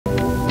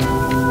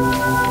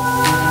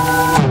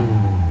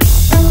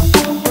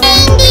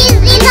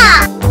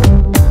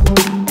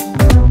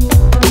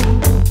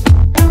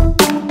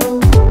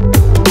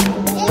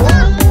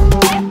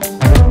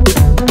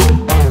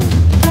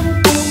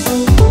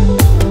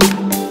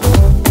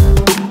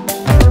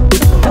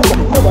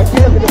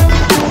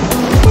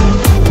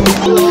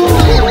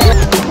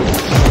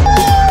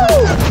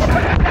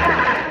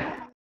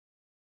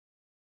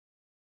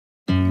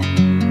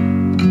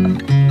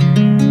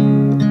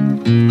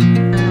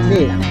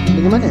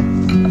pergi mana?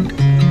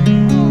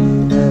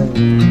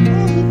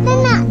 Kita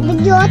nak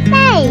pergi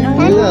hotel.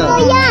 Tanah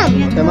kolam.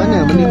 Hotel mana?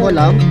 Beli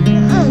kolam?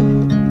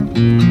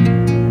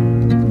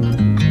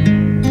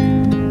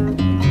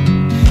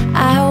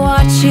 I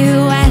watch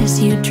you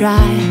as you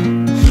drive.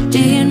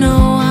 Do you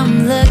know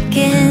I'm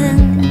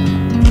looking?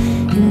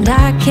 And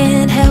I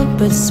can't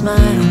help but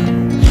smile.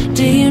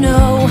 Do you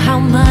know how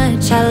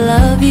much I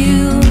love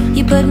you?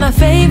 You put my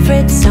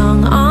favorite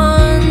song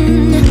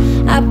on,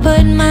 I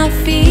put my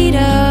feet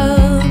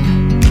up,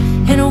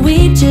 and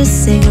we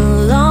just sing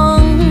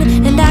along.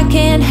 And I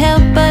can't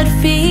help but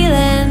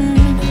feeling,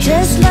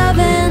 just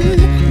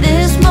loving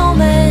this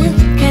moment.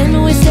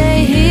 Can we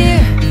stay here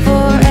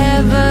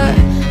forever?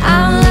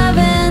 I'm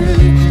loving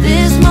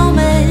this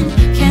moment.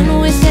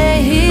 Can we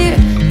stay here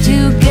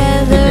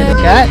together?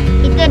 Dekat?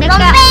 Kita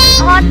dekat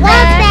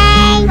hotel.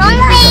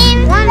 Rompin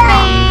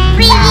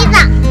Beach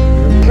Resort.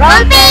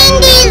 Rompin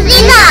Beach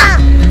Resort.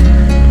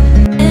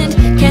 And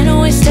can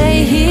we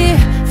stay here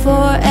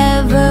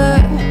forever?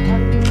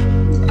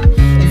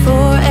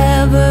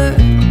 Forever.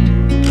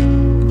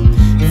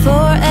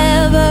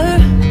 Forever.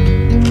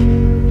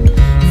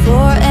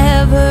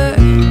 Forever.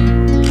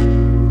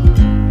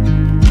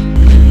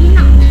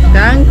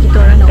 Sekarang kita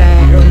orang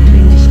kat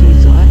Rompin Beach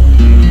Resort.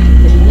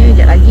 Jadinya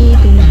sekejap lagi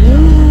tunggu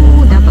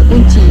dapat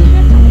kunci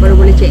baru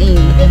boleh check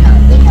in.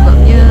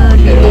 Sebabnya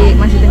bilik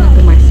masih tengah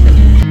kemas.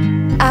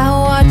 I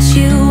watch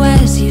you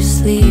as you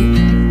sleep.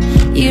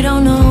 You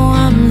don't know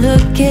I'm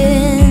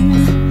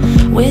looking.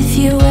 With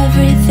you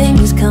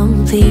everything's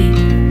complete.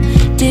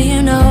 Do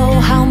you know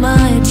how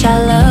much I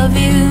love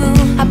you?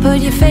 I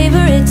put your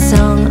favorite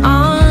song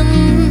on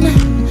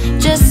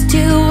just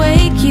to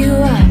wake you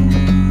up.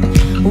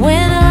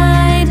 When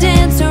I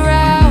dance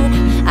around,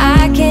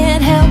 I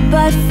can't help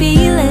but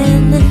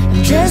feeling,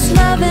 just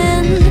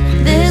loving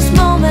this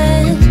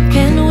moment.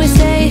 Can we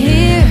stay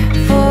here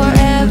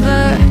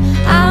forever?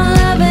 I'm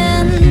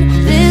loving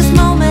this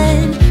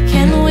moment.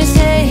 Can we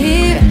stay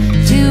here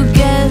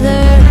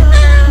together?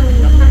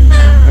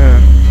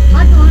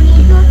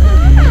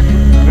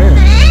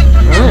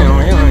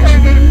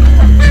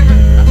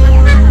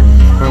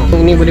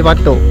 Ini boleh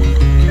batuk,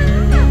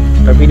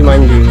 tapi dia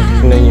manja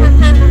sebenarnya.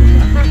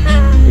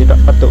 Dia tak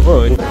batuk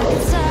pun.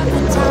 It's at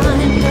the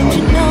time, don't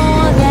you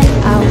know that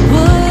I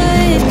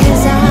would?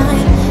 'Cause I'm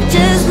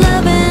just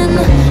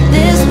loving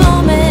this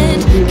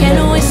moment.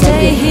 Can we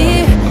stay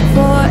here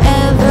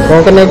forever? Kau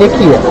kena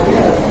jeki tak?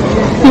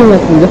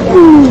 Mati dah.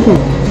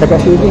 Cakap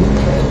sini.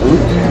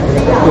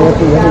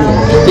 Mati dah.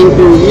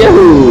 Itu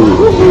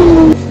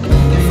Yahoo.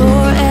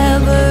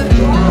 Forever.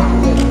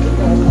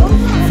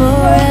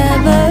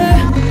 Forever.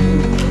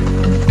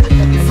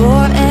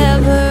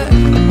 Forever.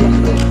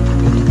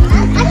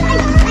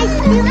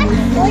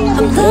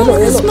 I'm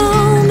loving this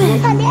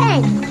moment.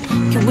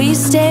 Can we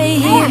stay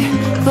here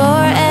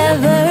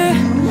forever?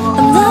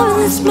 I'm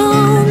loving this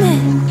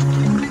moment.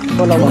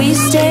 Can we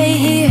stay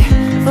here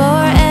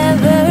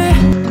forever?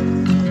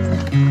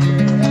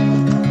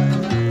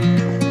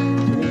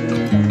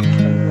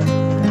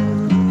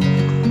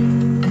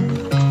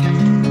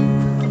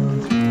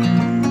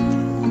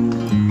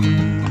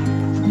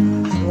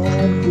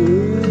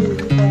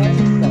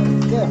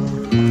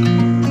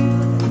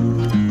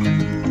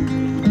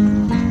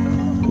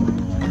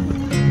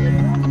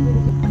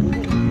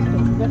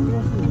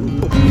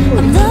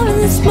 I'm loving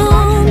this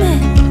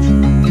moment.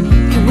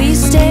 Can we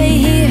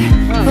stay here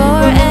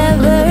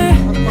forever?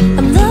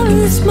 I'm loving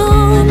this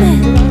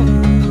moment.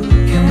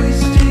 Can we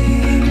stay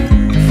here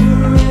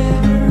forever?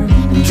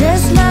 I'm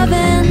just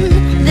loving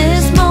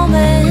this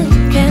moment.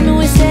 Can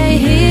we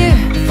stay here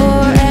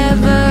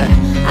forever?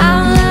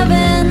 I'm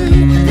loving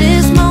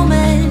this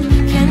moment.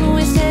 Can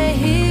we stay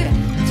here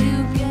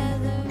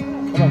together?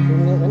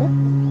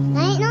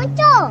 Naik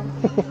nocong.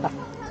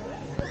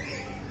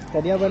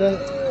 Tadi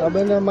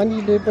abang dah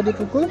mandi daripada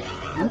pukul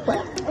 4.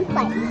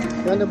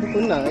 Sekarang dah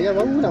pukul 6. Ayah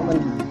baru nak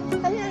mandi.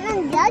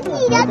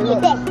 Lagi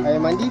dek. Ayah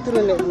mandi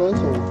terus naik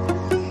pelongsong.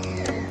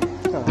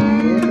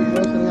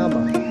 Pelongsong dengan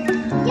abang.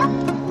 Jom,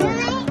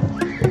 naik.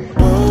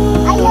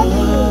 Ayah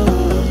dulu.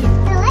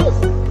 Naik.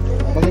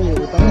 Abang kena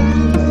depan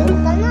kan?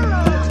 Sana.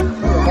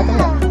 Kata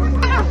tak?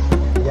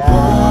 Ya.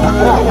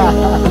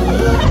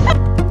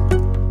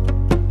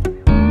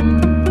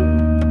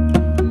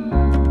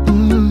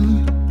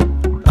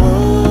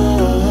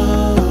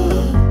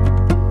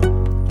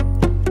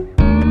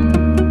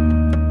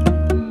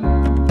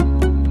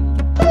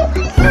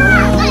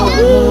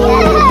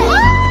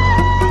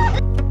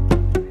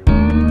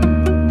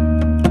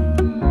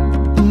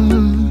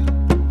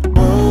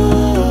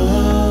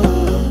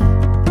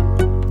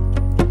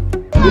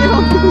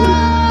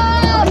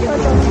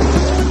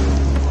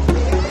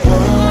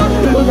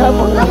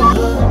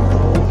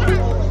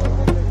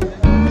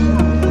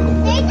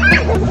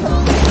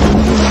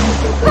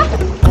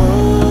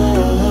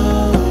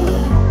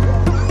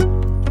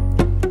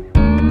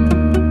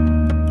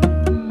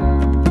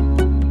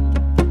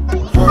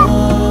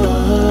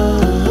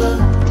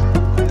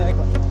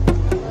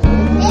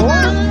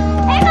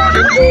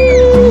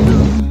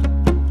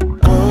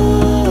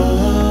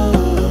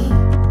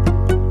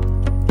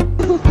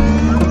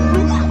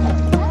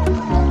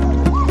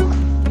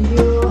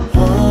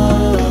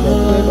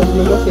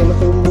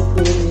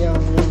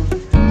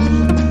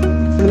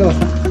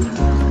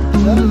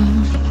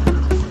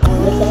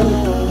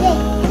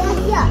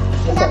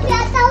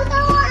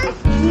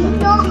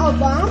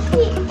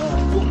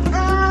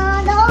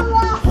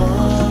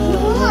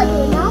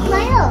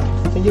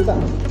 Sejuk tak?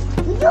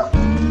 Sejuk.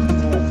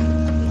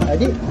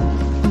 Adik,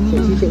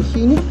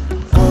 seksi-seksi ni.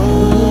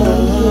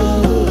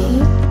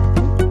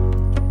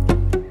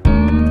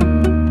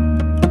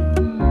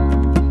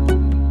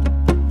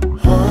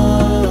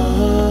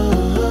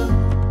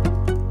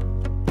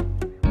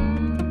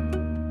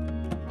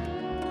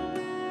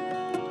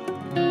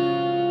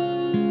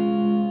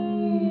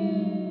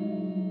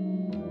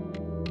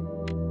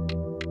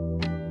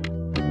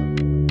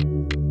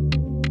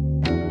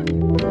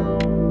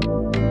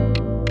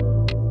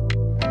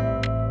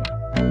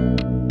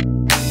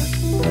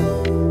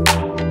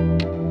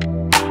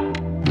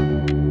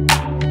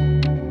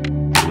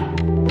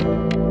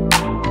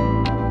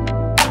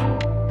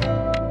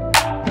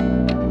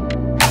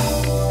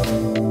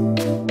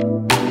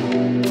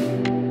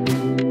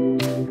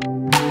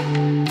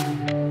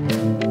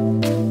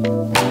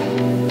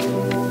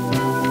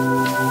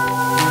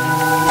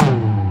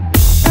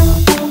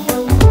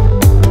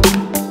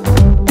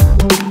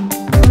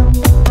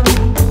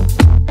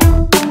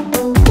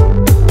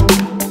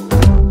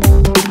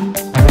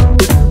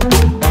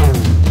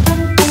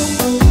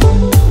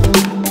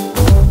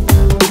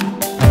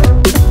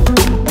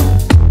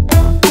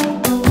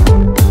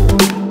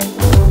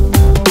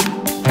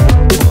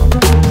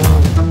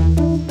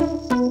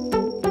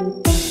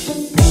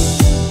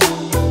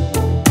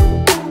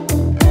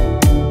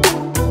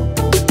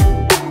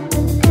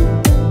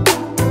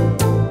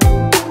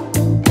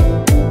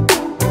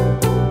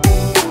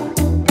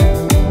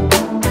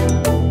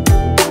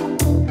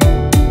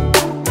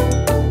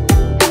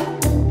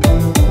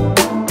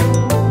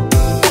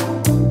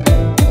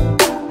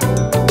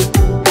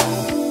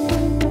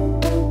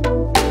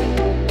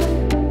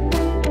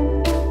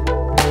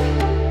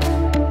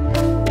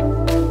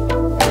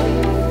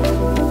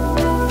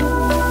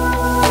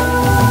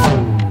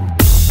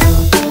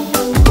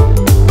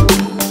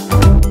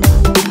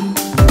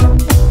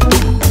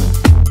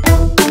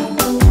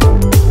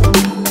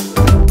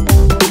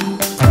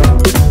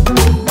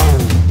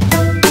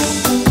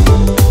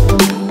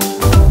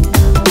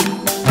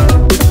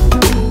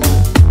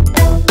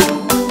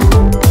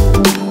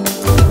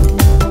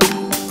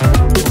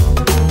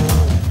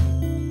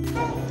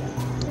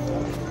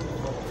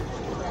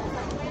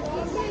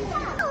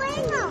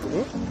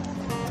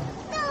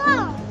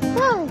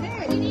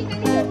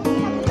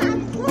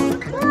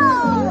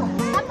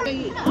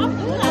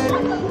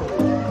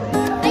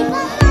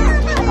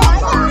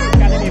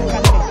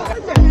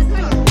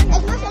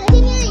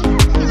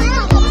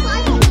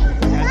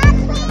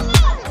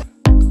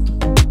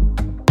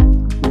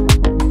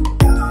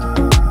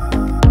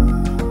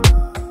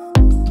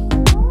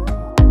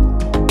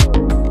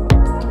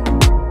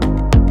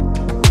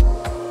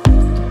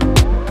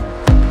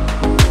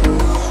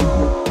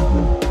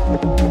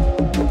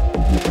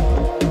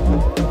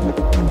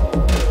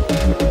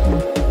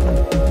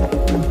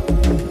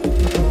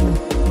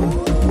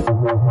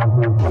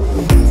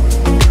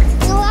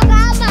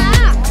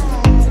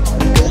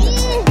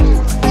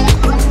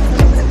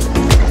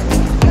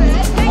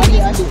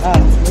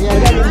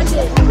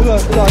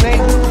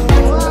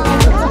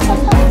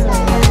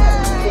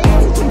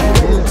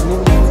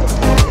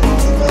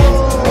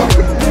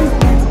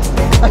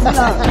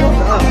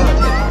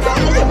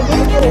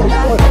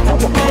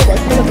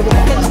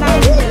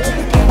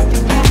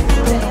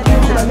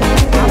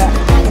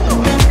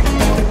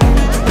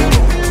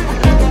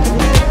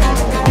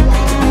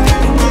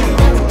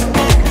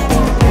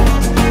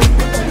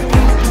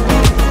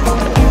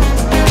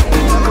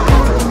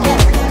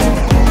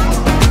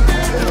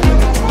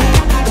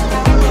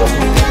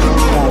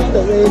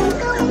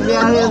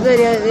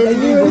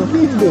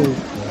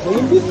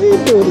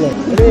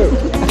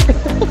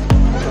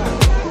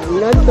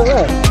 Ngantuk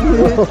lah.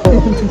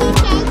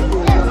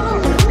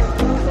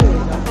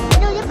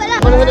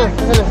 Mana?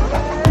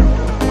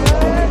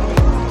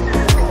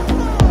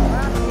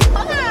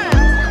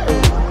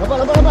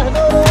 Lambat.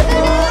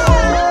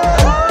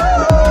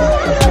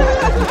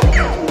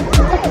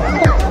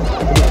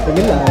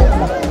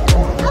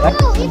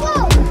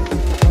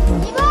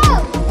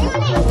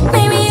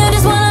 Maybe you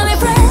just wanna be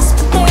friends,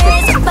 but there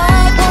is a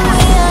fight when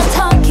we are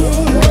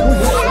talking.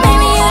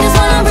 Maybe you just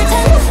wanna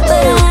pretend,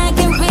 but I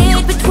can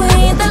read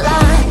between the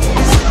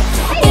lines.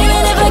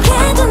 Even if I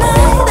can't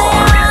deny that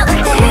all the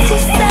things you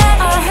said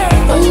are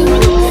hurting.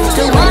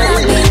 Still wanna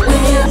be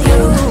with you.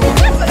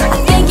 I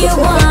think you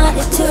want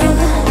it too.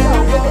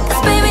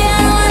 'Cause baby I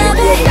don't wanna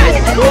be.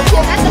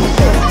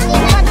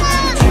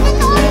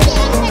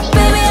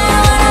 Baby I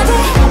don't wanna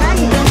be.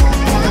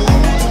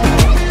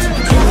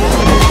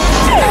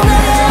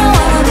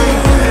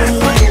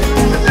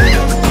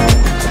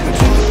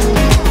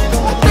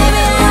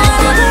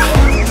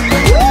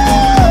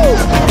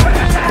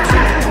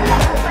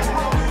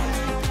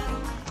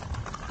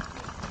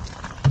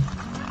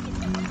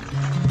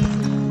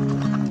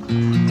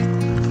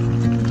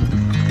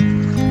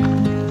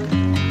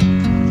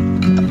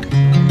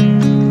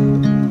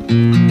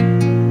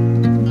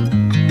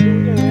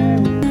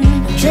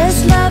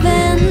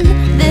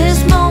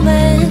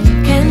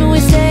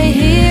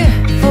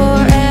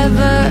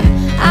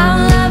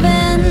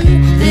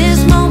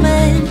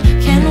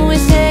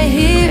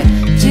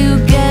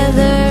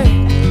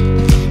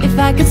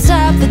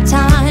 the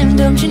time.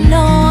 Don't you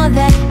know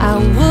that I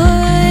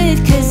would?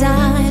 'Cause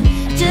I'm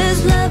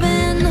just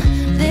loving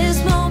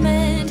this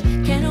moment.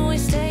 Can we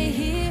stay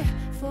here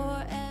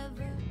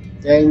forever?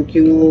 Thank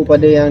you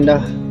pada yang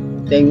dah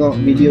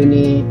tengok video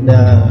ni,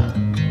 dah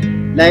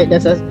like dan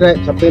subscribe.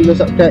 Siapa yang belum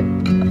subscribe,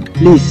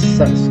 please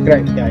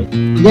subscribe guys.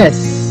 Yes,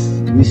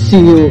 we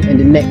see you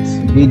in the next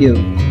video.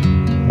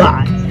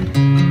 Bye.